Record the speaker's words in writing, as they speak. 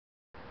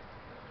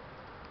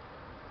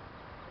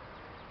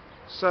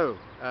So,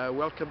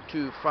 welcome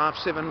to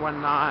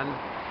 5719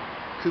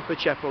 Cooper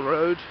Chappel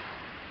Rd.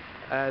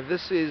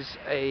 This is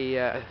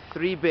a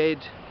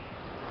 3-bed,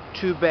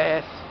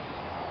 2-bath,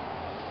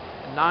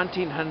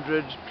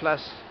 1900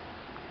 plus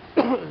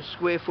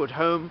square foot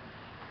home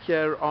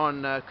here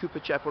on Cooper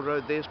Chappel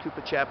Rd. There's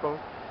Cooper Chappel.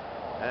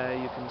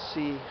 You can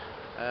see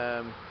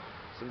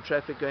some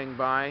traffic going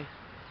by,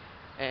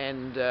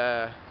 and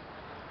we're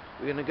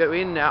going to go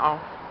in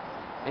now,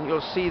 and you'll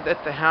see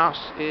that the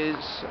house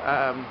is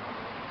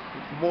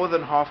more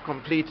than half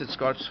complete. It's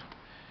got,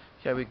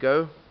 here we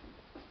go,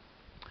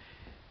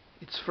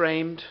 it's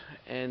framed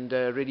and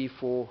ready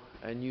for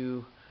a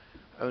new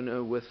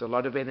owner with a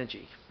lot of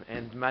energy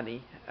and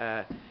money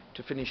to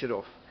finish it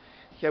off.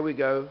 Here we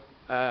go.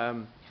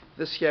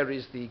 This here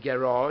is the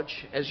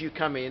garage. As you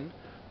come in,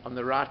 on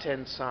the right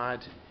hand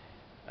side,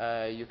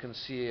 you can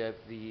see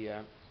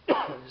the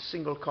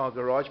single car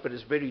garage, but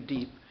it's very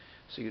deep,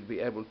 so you'd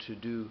be able to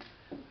do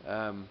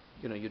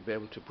you'd be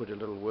able to put a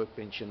little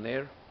workbench in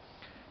there.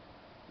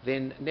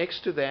 Then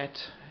next to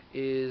that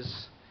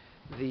is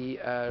the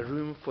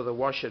room for the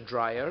washer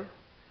dryer.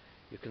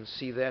 You can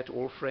see that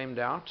all framed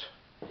out.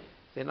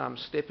 Then I'm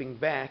stepping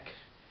back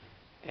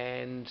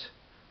and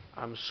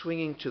I'm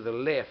swinging to the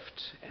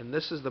left, and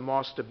this is the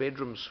master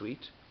bedroom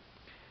suite,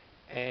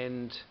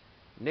 and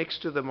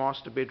next to the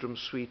master bedroom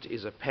suite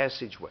is a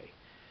passageway.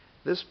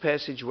 This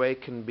passageway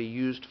can be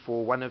used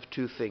for one of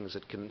two things.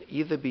 It can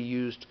either be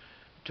used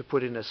to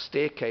put in a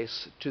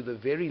staircase to the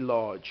very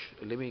large,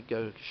 let me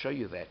go show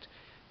you that.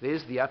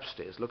 There's the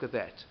upstairs, look at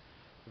that.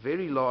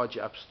 Very large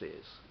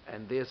upstairs.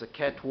 And there's a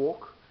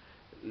catwalk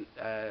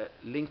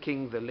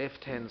linking the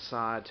left hand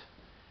side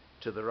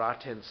to the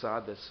right hand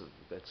side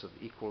that's of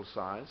equal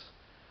size.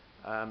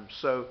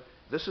 So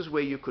this is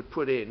where you could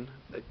put in,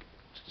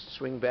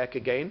 swing back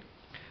again,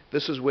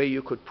 this is where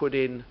you could put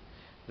in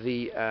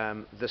the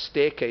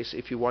staircase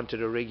if you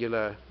wanted a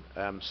regular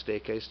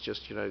staircase,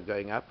 just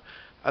going up.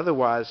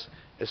 Otherwise,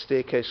 a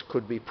staircase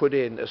could be put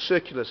in, a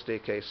circular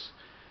staircase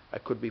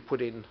could be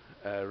put in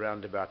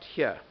round about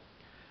here.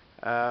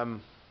 The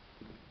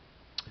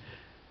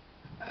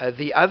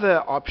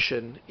other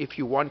option, if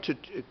you wanted,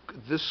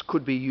 this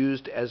could be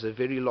used as a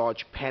very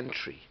large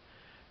pantry,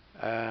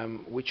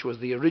 which was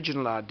the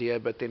original idea,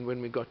 but then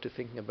when we got to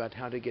thinking about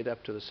how to get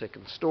up to the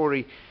second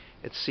story,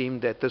 it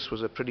seemed that this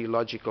was a pretty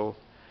logical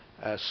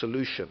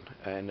solution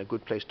and a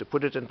good place to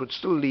put it, and would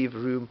still leave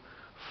room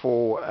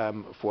for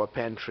a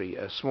pantry,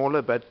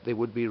 smaller, but there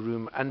would be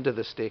room under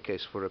the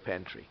staircase for a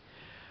pantry.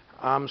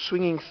 I'm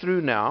swinging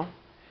through now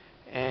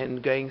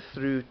and going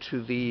through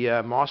to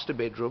the master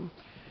bedroom.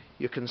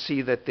 You can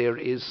see that there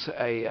is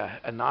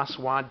a nice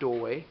wide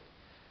doorway.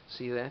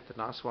 See that? A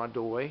nice wide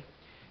doorway.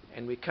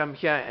 And we come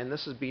here, and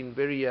this has been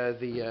very,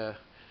 the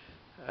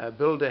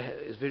builder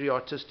is very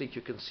artistic.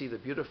 You can see the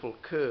beautiful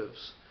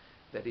curves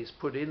that he's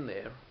put in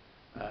there.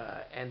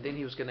 And then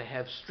he was going to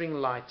have string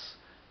lights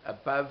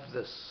above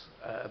this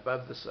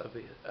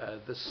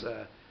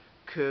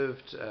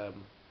curved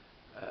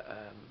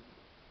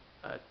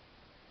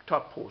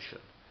top portion.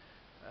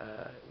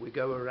 We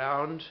go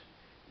around,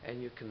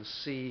 and you can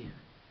see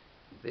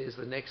there's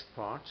the next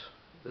part.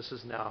 This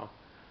is now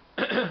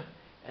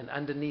and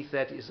underneath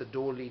that is a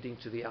door leading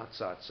to the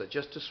outside. So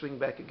just to swing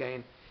back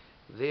again,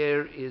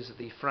 there is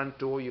the front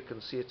door. You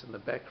can see it in the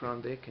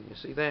background there. Can you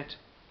see that?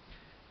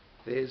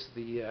 There's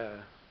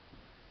the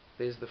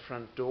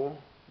front door.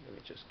 Let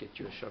me just get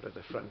you a shot of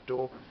the front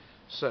door,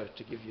 so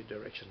to give you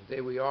direction.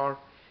 There we are,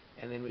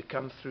 and then we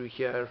come through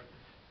here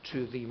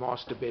to the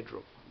master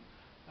bedroom.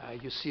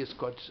 You see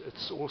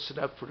it's all set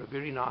up for a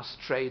very nice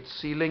trade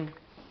ceiling.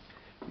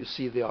 You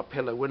see there are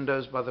pillar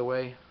windows, by the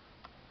way,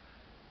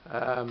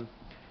 and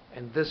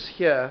this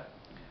here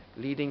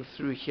leading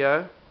through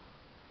here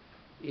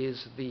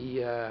is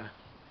the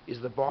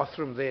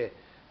bathroom there.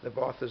 The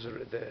bath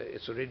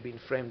it's already been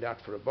framed out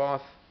for a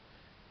bath,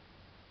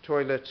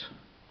 toilet,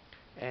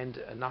 and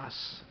a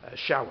nice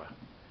shower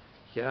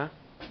here.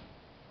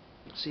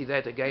 See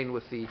that again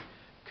with the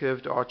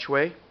curved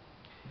archway.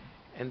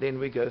 And then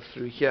we go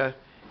through here,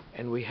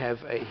 and we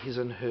have a his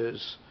and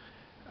hers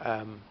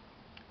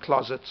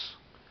closets.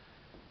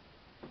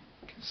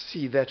 You can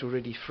see that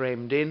already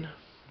framed in.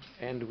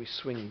 And we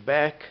swing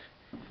back,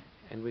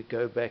 and we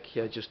go back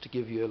here just to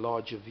give you a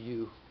larger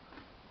view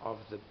of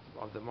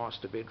the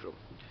master bedroom.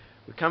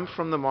 We come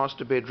from the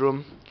master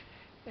bedroom,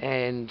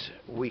 and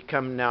we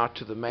come now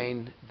to the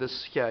main.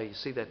 This here, you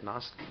see that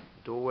nice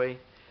doorway.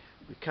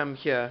 We come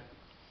here,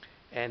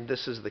 and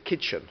this is the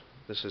kitchen.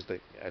 This is the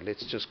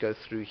let's just go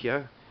through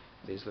here.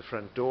 There's the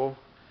front door.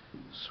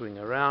 Swing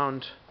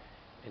around,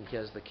 and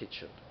here's the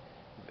kitchen.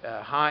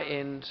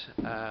 High-end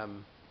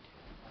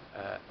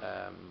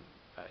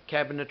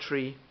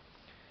cabinetry,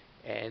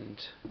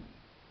 and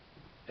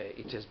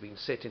it has been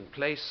set in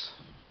place.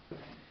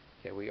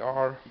 Here we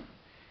are,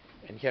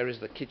 and here is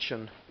the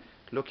kitchen.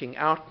 Looking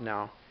out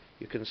now,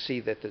 you can see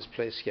that there's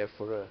place here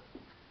for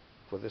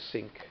the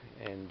sink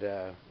and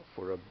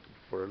for a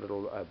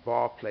little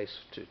bar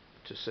place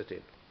to sit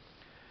in.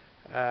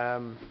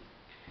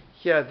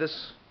 Here,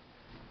 this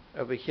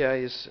Over here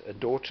is a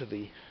door to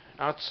the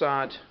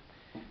outside,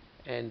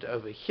 and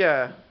over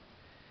here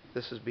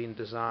this has been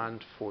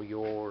designed for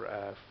your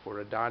for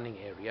a dining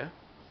area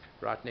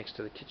right next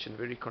to the kitchen,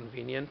 very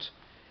convenient.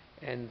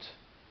 And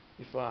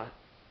if I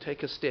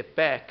take a step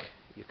back,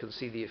 you can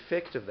see the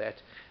effect of that.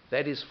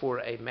 That is for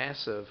a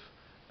massive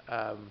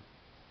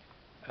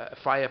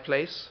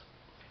fireplace,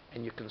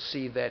 and you can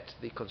see that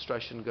the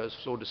construction goes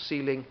floor to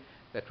ceiling.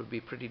 That would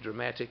be pretty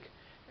dramatic.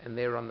 And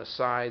there on the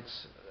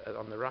sides,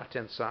 on the right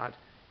hand side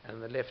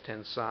and the left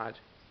hand side,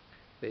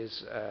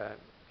 there's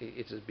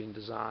it has been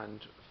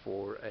designed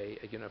for a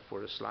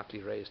for a slightly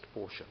raised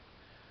portion.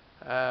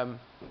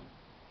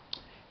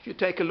 If you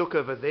take a look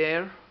over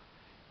there,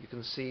 you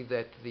can see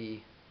that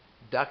the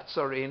ducts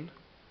are in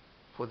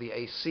for the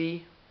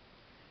AC.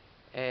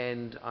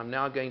 And I'm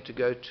now going to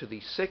go to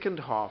the second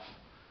half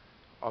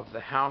of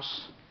the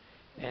house,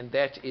 and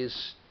that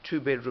is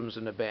 2 bedrooms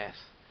and a bath.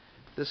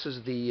 This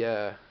is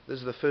the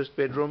first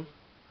bedroom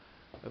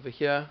over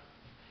here.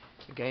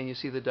 Again, you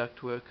see the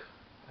ductwork.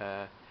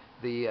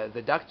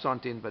 The ducts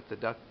aren't in, but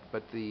the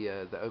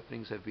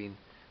openings have been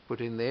put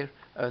in there.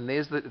 And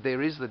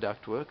there is the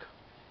ductwork.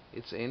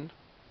 It's in,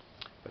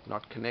 but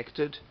not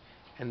connected.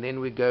 And then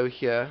we go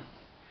here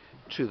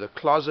to the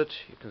closet.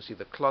 You can see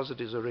the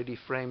closet is already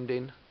framed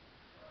in.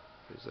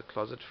 There's the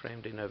closet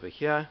framed in over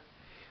here.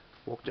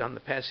 Walk down the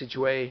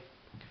passageway,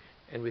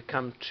 and we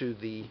come to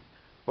the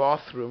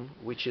bathroom,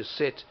 which is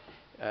set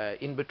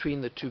in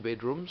between the 2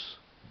 bedrooms.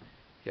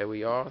 Here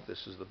we are.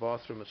 This is the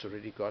bathroom. It's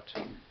already got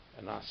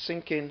a nice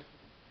sink in,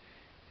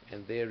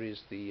 and there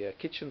is the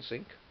kitchen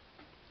sink.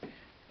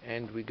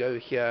 And we go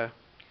here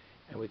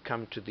and we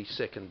come to the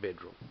second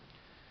bedroom.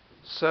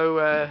 So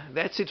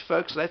that's it,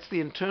 folks. That's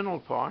the internal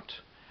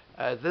part.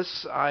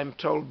 This, I'm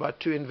told by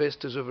 2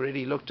 investors who have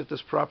already looked at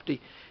this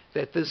property,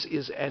 that this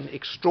is an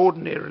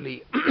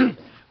extraordinarily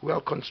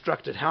well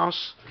constructed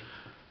house.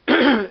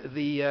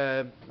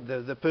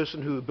 The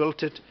person who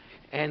built it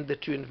and the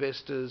 2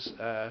 investors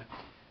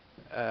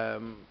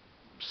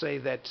say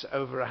that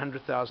over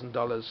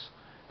 $100,000,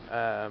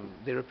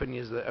 their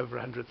opinion is that over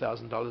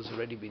 $100,000 has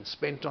already been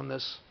spent on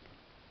this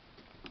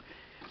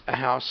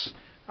house.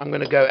 I'm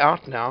going to go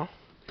out now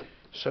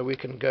so we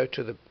can go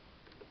to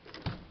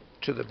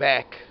the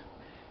back,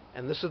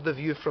 and this is the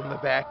view from the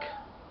back.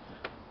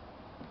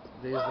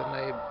 There's the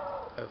neighbor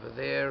over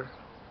there,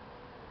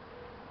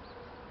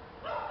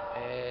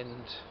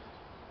 and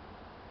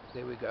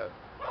there we go.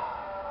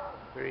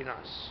 Very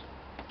nice.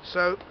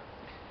 So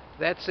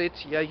that's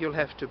it. Yeah, you'll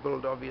have to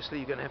build, obviously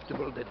you're going to have to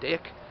build a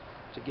deck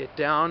to get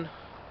down,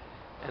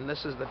 and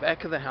this is the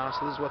back of the house.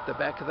 This is what the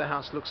back of the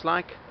house looks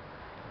like.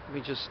 Let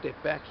me just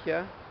step back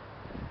here.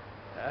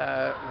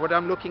 What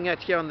I'm looking at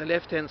here on the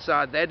left hand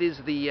side, that is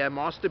the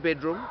master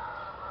bedroom.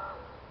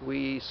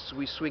 We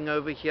swing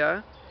over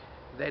here.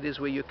 That is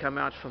where you come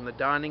out from the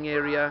dining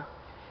area,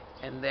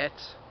 and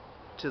that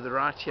to the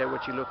right here,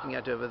 what you're looking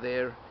at over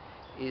there,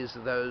 is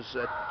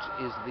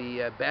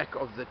the back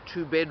of the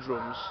 2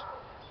 bedrooms,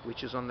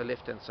 which is on the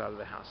left hand side of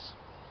the house.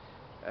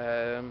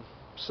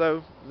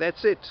 So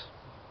that's it.